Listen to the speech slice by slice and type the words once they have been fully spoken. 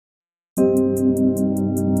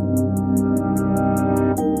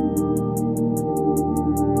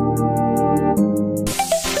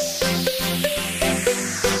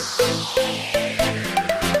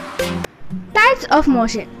Types of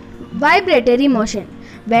motion. Vibratory motion.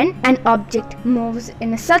 When an object moves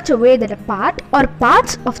in such a way that a part or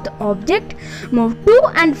parts of the object move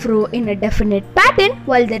to and fro in a definite pattern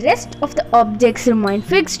while the rest of the objects remain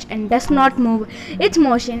fixed and does not move, its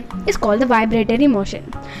motion is called the vibratory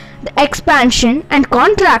motion. The expansion and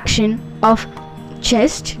contraction of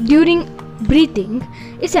chest during breathing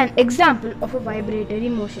is an example of a vibratory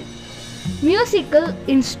motion. Musical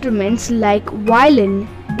instruments like violin,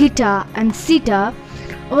 guitar and sitar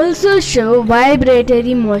also show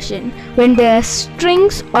vibratory motion when their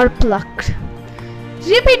strings are plucked.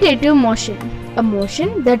 Repetitive motion. A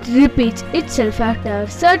motion that repeats itself after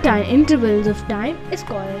certain intervals of time is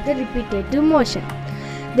called the repetitive motion.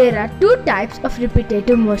 There are two types of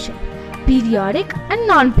repetitive motion: periodic and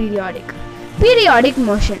non-periodic. Periodic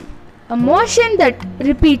motion. A motion that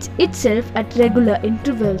repeats itself at regular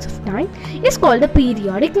intervals of time is called a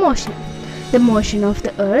periodic motion. The motion of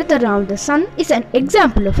the earth around the sun is an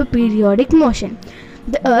example of a periodic motion.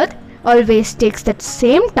 The earth always takes that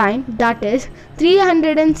same time, that is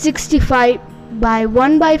 365 by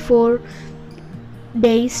 1 by 4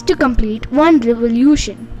 days to complete one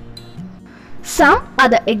revolution. Some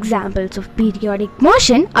other examples of periodic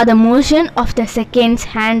motion are the motion of the seconds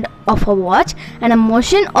hand of a watch and a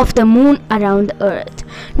motion of the moon around the earth.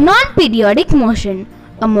 Non-periodic motion,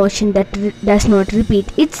 a motion that does not repeat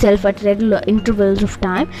itself at regular intervals of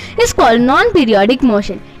time, is called non-periodic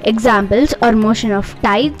motion. Examples are motion of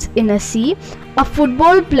tides in a sea, a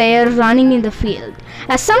football player running in the field,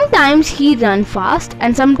 as sometimes he runs fast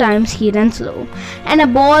and sometimes he runs slow, and a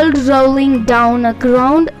ball rolling down a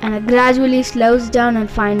ground and gradually slows down and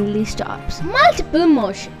finally stops. Multiple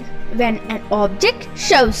motion. When an object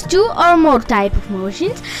shows two or more types of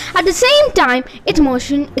motions at the same time, its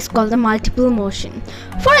motion is called the multiple motion.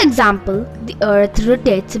 For example, the earth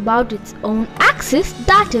rotates about its own axis,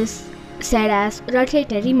 that is said as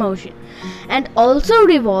rotatory motion, and also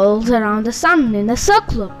revolves around the sun in a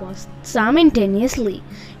circular path simultaneously.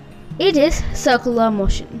 It is circular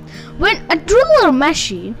motion. When a driller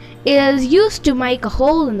machine is used to make a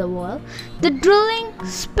hole in the wall, the drilling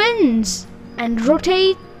spins and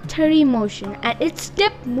rotates motion, and its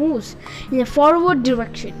tip moves in a forward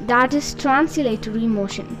direction, that is translatory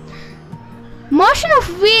motion. Motion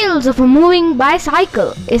of wheels of a moving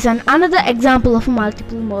bicycle is another example of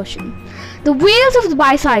multiple motion. The wheels of the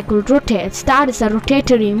bicycle rotates, that is a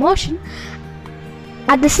rotatory motion,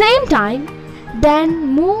 at the same time, then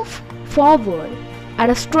move forward at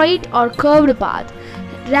a straight or curved path,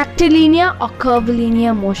 rectilinear or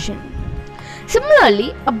curvilinear motion.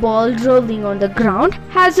 Similarly, a ball rolling on the ground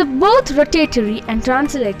has both rotatory and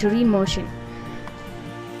translatory motion.